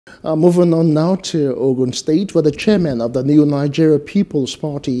Moving on now to Ogun State, where the chairman of the New Nigeria People's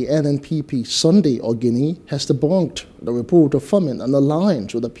Party, NNPP, Sunday OGINNI, has debunked the report of forming an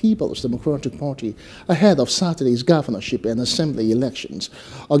alliance with the People's Democratic Party ahead of Saturday's governorship and assembly elections.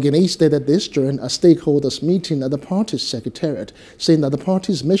 OGINNI stated this during a stakeholders meeting at the party's secretariat, saying that the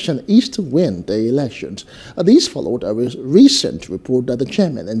party's mission is to win the elections. These followed a recent report that the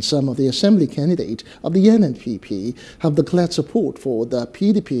chairman and some of the assembly candidates of the NNPP have declared support for the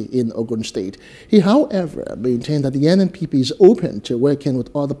PDP in Ogun State. He, however, maintained that the NNPP is open to working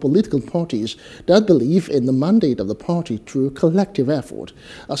with other political parties that believe in the mandate of the party through collective effort.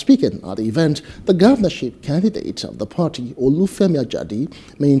 Speaking at the event, the governorship candidate of the party, Olufemi Ajadi,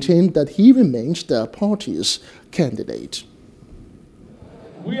 maintained that he remains the party's candidate.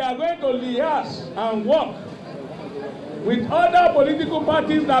 We are going to liaise and work with other political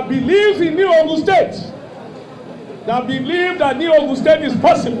parties that believe in New Ogun State, that believe that New Ogun State is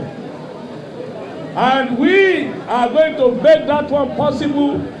possible. And we are going to make that one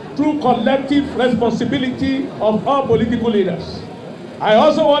possible through collective responsibility of all political leaders. I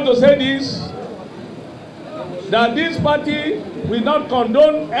also want to say this, that this party will not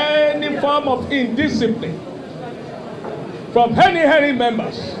condone any form of indiscipline from any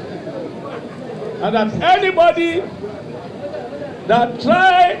members. And that anybody that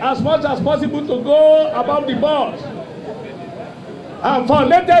try as much as possible to go above the board and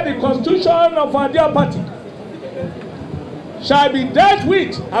violated the constitution of our dear party shall be dealt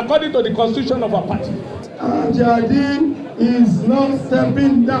with according to the constitution of our party. Ajadi is not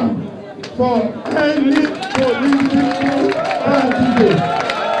stepping down for any political candidate.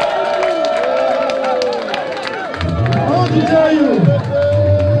 I want to tell you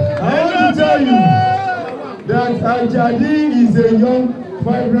that Ajadi is a young,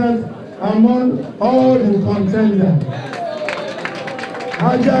 vibrant among all the contenders.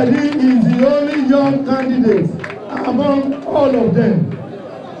 Ajadi is the only young candidate among all of them.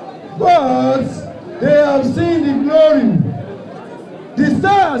 But they have seen the glory, the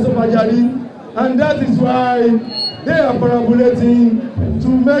stars of Ajadi, and that is why they are parabolating to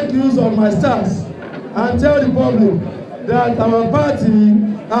make use of my stars and tell the public that our party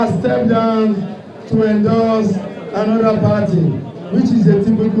has stepped down to endorse another party, which is a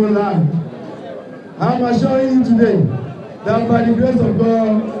typical lie. I'm assuring you today that by the grace of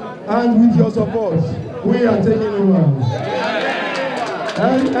God and with your support, we are taking over.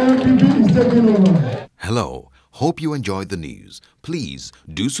 And NNPP is taking over. Hello, hope you enjoyed the news. Please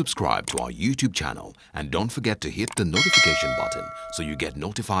do subscribe to our YouTube channel and don't forget to hit the notification button so you get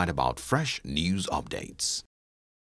notified about fresh news updates.